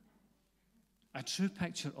 A true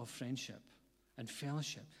picture of friendship and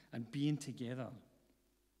fellowship and being together.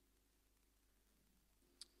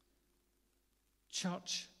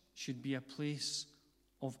 Church should be a place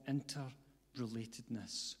of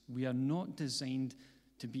interrelatedness. We are not designed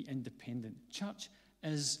to be independent. Church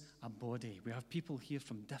is a body. We have people here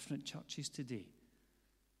from different churches today.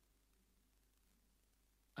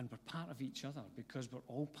 And we're part of each other because we're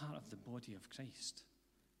all part of the body of Christ.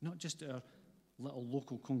 Not just our little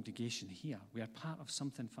local congregation here. We are part of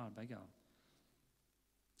something far bigger.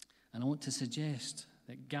 And I want to suggest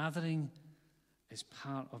that gathering is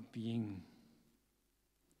part of being.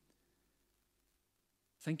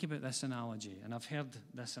 Think about this analogy, and I've heard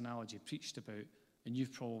this analogy preached about, and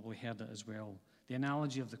you've probably heard it as well. The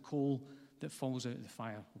analogy of the coal that falls out of the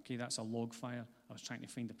fire. Okay, that's a log fire. I was trying to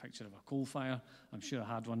find a picture of a coal fire. I'm sure I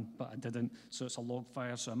had one, but I didn't. So it's a log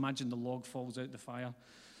fire. So imagine the log falls out the fire.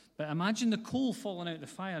 But imagine the coal falling out the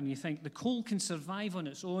fire, and you think the coal can survive on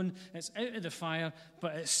its own. It's out of the fire,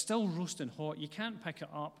 but it's still roasting hot. You can't pick it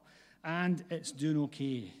up, and it's doing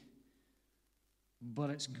okay.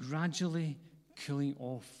 But it's gradually cooling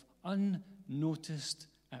off, unnoticed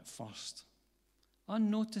at first.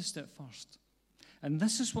 Unnoticed at first. And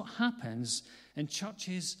this is what happens in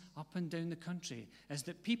churches up and down the country, is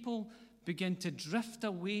that people begin to drift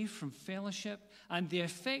away from fellowship, and the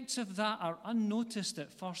effects of that are unnoticed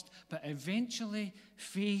at first, but eventually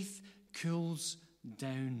faith cools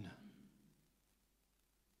down.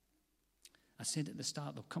 I said at the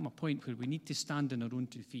start, there'll come a point where we need to stand on our own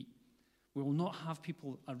 2 feet. We will not have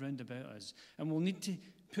people around about us, and we'll need to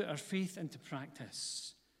put our faith into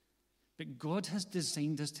practice. But God has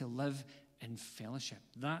designed us to live in fellowship.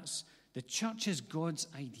 That's the church is God's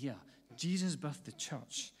idea. Jesus birthed the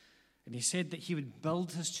church, and he said that he would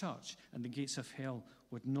build his church, and the gates of hell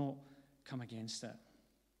would not come against it.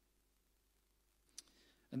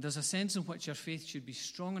 And there's a sense in which our faith should be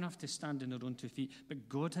strong enough to stand on our own 2 feet, but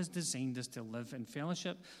God has designed us to live in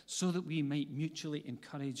fellowship so that we might mutually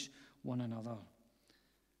encourage one another.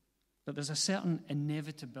 But there's a certain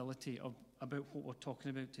inevitability about what we're talking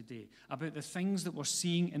about today, about the things that we're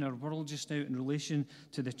seeing in our world just now in relation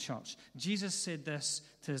to the church. Jesus said this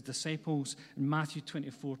to his disciples in Matthew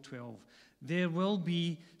 24:12. There will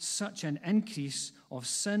be such an increase of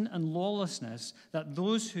sin and lawlessness that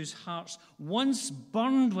those whose hearts once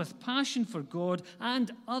burned with passion for God and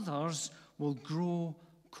others will grow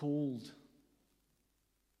cold.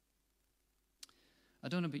 I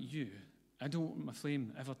don't know about you. I don't want my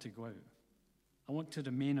flame ever to go out. I want to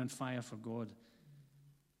remain on fire for God.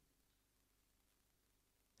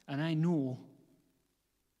 And I know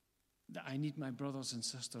that I need my brothers and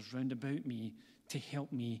sisters round about me to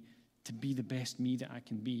help me to be the best me that I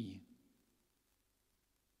can be.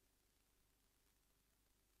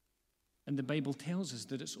 And the Bible tells us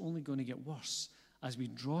that it's only going to get worse as we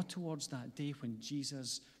draw towards that day when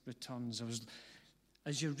Jesus returns.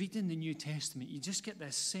 As you're reading the New Testament, you just get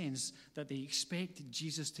this sense that they expect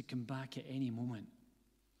Jesus to come back at any moment.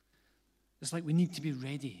 It's like we need to be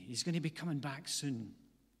ready. He's going to be coming back soon.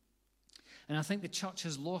 And I think the church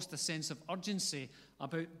has lost a sense of urgency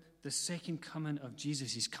about the second coming of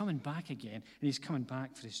Jesus. He's coming back again, and he's coming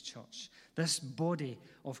back for his church. This body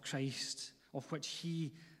of Christ, of which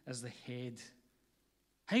he is the head.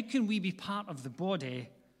 How can we be part of the body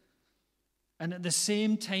and at the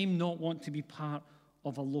same time not want to be part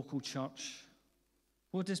of a local church?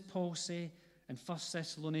 What does Paul say in 1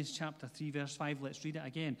 Thessalonians chapter 3, verse 5? Let's read it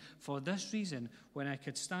again. For this reason, when I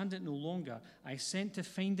could stand it no longer, I sent to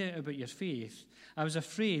find out about your faith. I was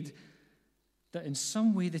afraid that in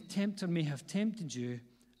some way the tempter may have tempted you,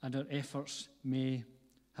 and our efforts may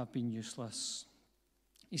have been useless.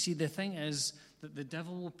 You see, the thing is that the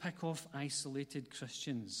devil will pick off isolated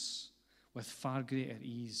Christians with far greater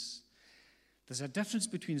ease. There's a difference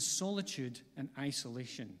between solitude and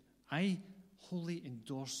isolation. I wholly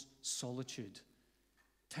endorse solitude.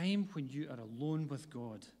 Time when you are alone with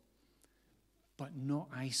God, but not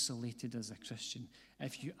isolated as a Christian.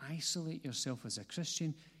 If you isolate yourself as a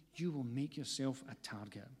Christian, you will make yourself a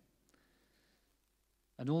target.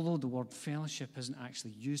 And although the word fellowship isn't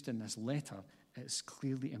actually used in this letter, it's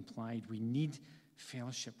clearly implied. We need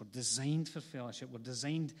fellowship. We're designed for fellowship. We're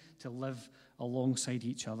designed to live alongside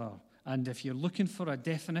each other. And if you're looking for a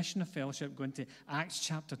definition of fellowship, go into Acts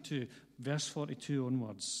chapter 2, verse 42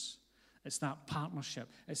 onwards. It's that partnership.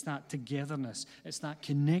 It's that togetherness. It's that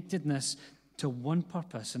connectedness to one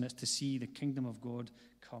purpose, and it's to see the kingdom of God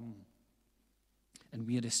come. And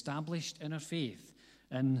we are established in our faith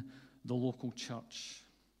in the local church.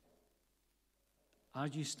 Are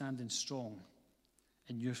you standing strong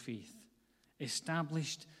in your faith?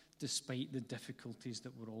 Established despite the difficulties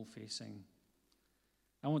that we're all facing?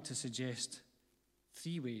 I want to suggest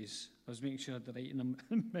 3 ways. I was making sure I had the right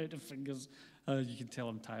amount of fingers. You can tell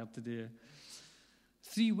I'm tired today.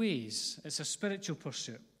 3 ways. It's a spiritual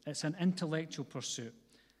pursuit. It's an intellectual pursuit.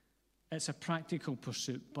 It's a practical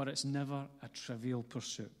pursuit, but it's never a trivial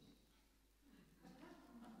pursuit.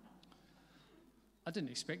 I didn't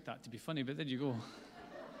expect that to be funny, but there you go.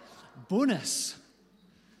 Bonus.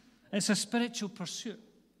 It's a spiritual pursuit.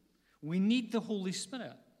 We need the Holy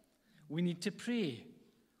Spirit. We need to pray,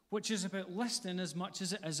 which is about listening as much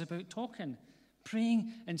as it is about talking.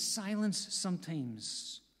 Praying in silence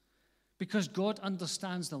sometimes, because God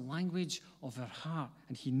understands the language of our heart,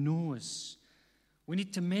 and he knows. We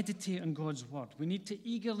need to meditate on God's word. We need to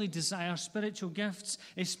eagerly desire spiritual gifts,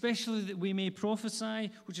 especially that we may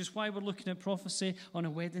prophesy, which is why we're looking at prophecy on a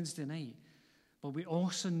Wednesday night. But we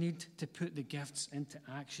also need to put the gifts into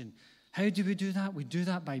action. How do we do that? We do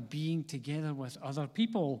that by being together with other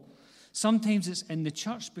people. Sometimes it's in the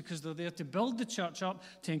church because they're there to build the church up,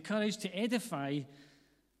 to encourage, to edify,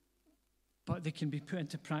 but they can be put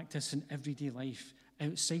into practice in everyday life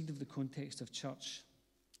outside of the context of church.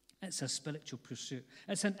 It's a spiritual pursuit.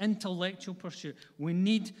 It's an intellectual pursuit. We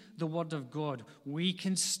need the Word of God. We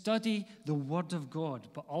can study the Word of God,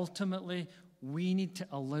 but ultimately, we need to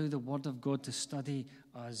allow the Word of God to study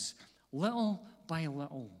us little by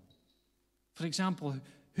little. For example,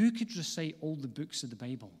 who could recite all the books of the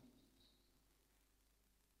Bible?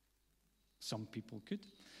 Some people could.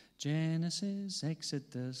 Genesis,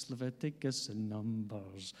 Exodus, Leviticus, and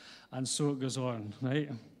Numbers. And so it goes on,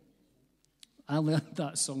 right? I learned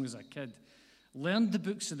that song as a kid. Learned the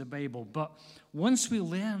books of the Bible. But once we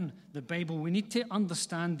learn the Bible, we need to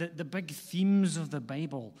understand that the big themes of the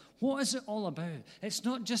Bible. What is it all about? It's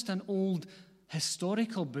not just an old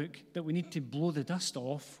historical book that we need to blow the dust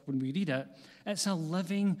off when we read it. It's a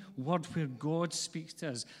living word where God speaks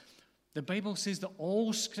to us. The Bible says that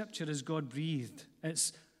all Scripture is God-breathed.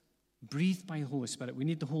 It's breathed by the Holy Spirit. We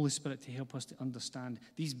need the Holy Spirit to help us to understand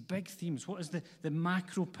these big themes. What is the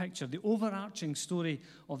macro picture, the overarching story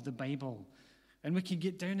of the Bible? And we can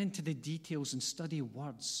get down into the details and study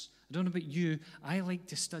words. I don't know about you, I like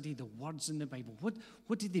to study the words in the Bible.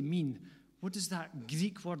 What do they mean? What does that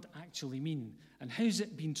Greek word actually mean? And how's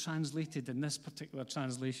it been translated in this particular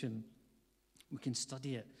translation? We can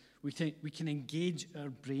study it. We can engage our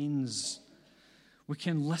brains. We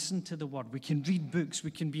can listen to the Word. We can read books.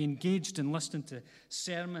 We can be engaged in listening to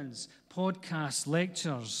sermons, podcasts,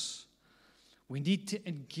 lectures. We need to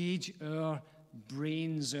engage our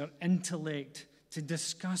brains, our intellect, to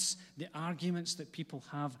discuss the arguments that people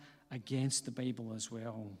have against the Bible as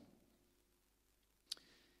well.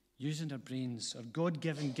 Using our brains, our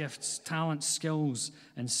God-given gifts, talents, skills,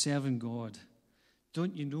 and serving God.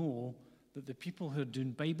 Don't you know that the people who are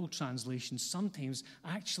doing Bible translations sometimes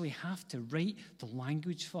actually have to write the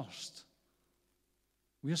language first?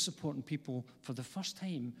 We're supporting people for the first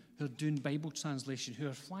time who are doing Bible translation, who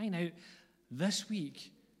are flying out this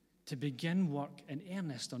week to begin work in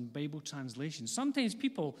earnest on Bible translation. Sometimes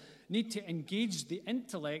people need to engage the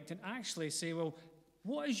intellect and actually say, well,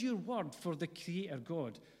 what is your word for the Creator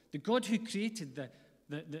God? The God who created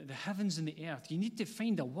the heavens and the earth. You need to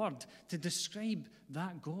find a word to describe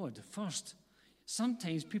that God first.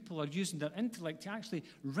 Sometimes people are using their intellect to actually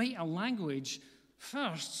write a language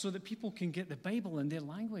first so that people can get the Bible in their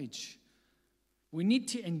language. We need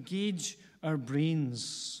to engage our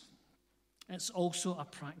brains. It's also a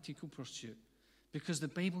practical pursuit because the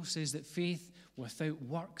Bible says that faith without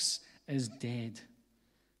works is dead.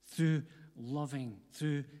 Through loving,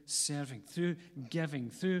 through serving, through giving,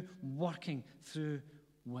 through working, through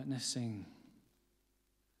witnessing.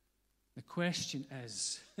 The question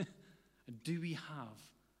is, do we have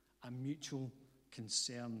a mutual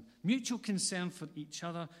concern? Mutual concern for each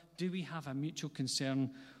other? Do we have a mutual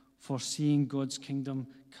concern for seeing God's kingdom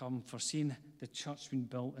come, for seeing the church being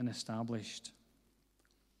built and established?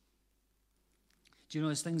 Do you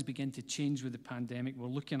know, as things begin to change with the pandemic, we're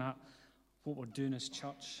looking at what we're doing as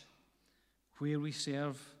church, where we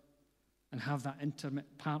serve, and have that intimate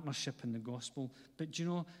partnership in the gospel. But do you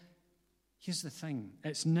know, here's the thing.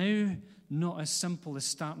 It's now not as simple as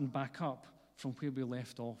starting back up from where we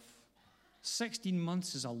left off. 16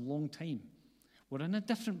 months is a long time. We're in a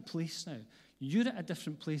different place now. You're at a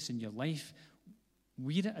different place in your life.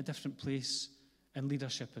 We're at a different place in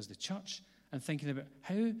leadership as the church, and thinking about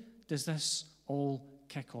how does this all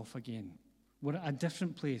kick off again? We're at a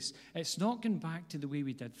different place. It's not going back to the way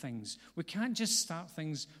we did things. We can't just start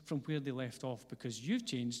things from where they left off because you've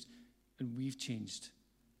changed and we've changed.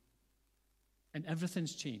 And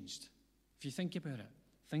everything's changed. If you think about it,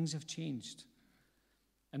 things have changed.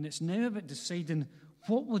 And it's now about deciding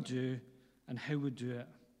what we'll do and how we'll do it.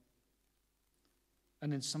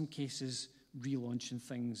 And in some cases, relaunching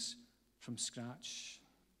things from scratch.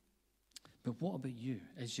 But what about you?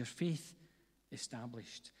 Is your faith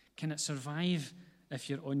established? Can it survive if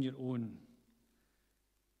you're on your own?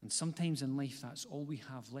 And sometimes in life, that's all we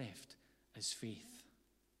have left is faith.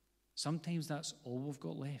 Sometimes that's all we've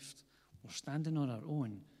got left. We're standing on our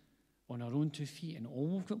own 2 feet, and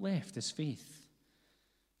all we've got left is faith.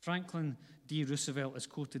 Franklin D. Roosevelt is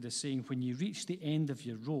quoted as saying, when you reach the end of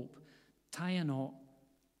your rope, tie a knot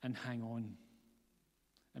and hang on.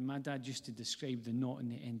 And my dad used to describe the knot in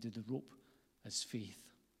the end of the rope as faith.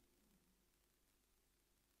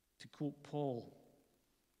 To quote Paul,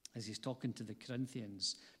 as he's talking to the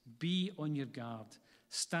Corinthians, be on your guard,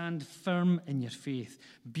 stand firm in your faith,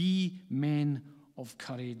 be men of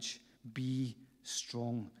courage, be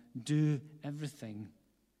strong, do everything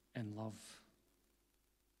in love.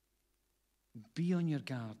 Be on your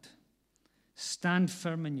guard, stand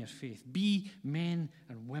firm in your faith, be men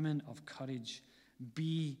and women of courage,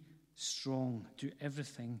 be strong, do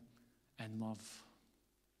everything in love.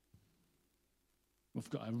 We've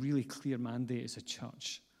got a really clear mandate as a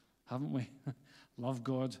church, haven't we? Love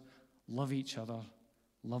God, love each other,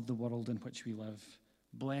 love the world in which we live.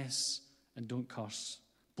 Bless and don't curse.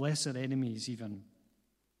 Bless our enemies even.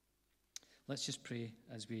 Let's just pray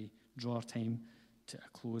as we draw our time to a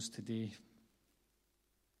close today.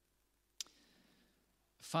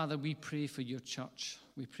 Father, we pray for your church.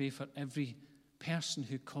 We pray for every person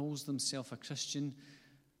who calls themselves a Christian.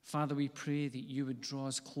 Father, we pray that you would draw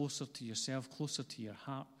us closer to yourself, closer to your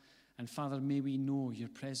heart. And Father, may we know your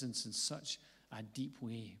presence in such a deep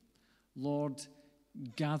way. Lord,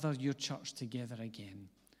 gather your church together again.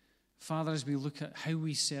 Father, as we look at how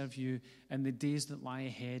we serve you in the days that lie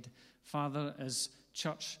ahead, Father, as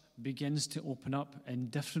church begins to open up in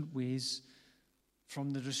different ways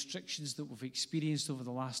from the restrictions that we've experienced over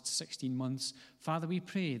the last 16 months, Father, we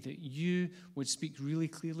pray that you would speak really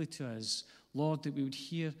clearly to us. Lord, that we would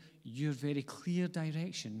hear your very clear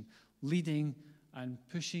direction, leading and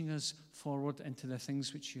pushing us forward into the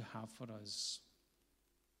things which you have for us.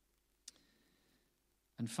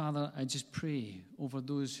 And Father, I just pray over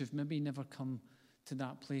those who've maybe never come to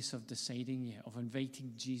that place of deciding yet, of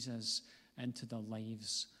inviting Jesus into their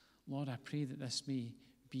lives. Lord, I pray that this may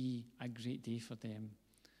be a great day for them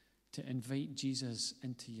to invite Jesus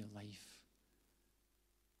into your life.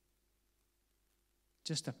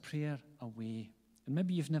 Just a prayer away. And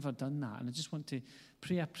maybe you've never done that, and I just want to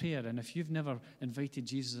pray a prayer. And if you've never invited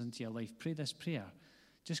Jesus into your life, pray this prayer.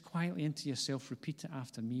 Just quietly into yourself, repeat it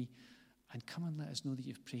after me, and come and let us know that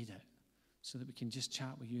you've prayed it so that we can just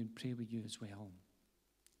chat with you and pray with you as well.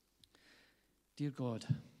 Dear God,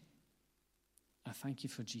 I thank you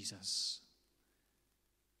for Jesus.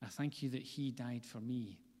 I thank you that he died for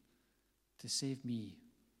me, to save me,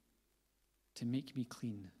 to make me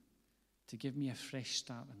clean, to give me a fresh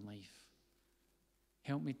start in life.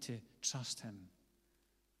 Help me to trust him.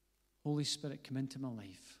 Holy Spirit, come into my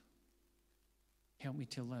life. Help me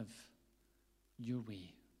to live your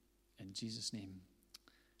way. In Jesus' name,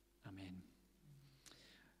 amen.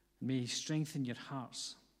 May he strengthen your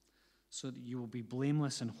hearts so that you will be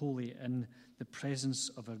blameless and holy in the presence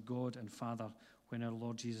of our God and Father when our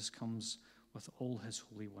Lord Jesus comes with all his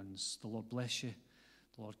holy ones. The Lord bless you.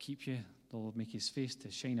 The Lord keep you. The Lord make his face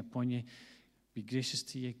to shine upon you, be gracious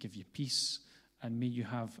to you, give you peace, and may you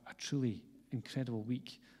have a truly incredible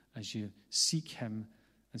week as you seek him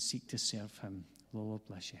and seek to serve him. The Lord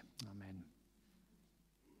bless you. Amen.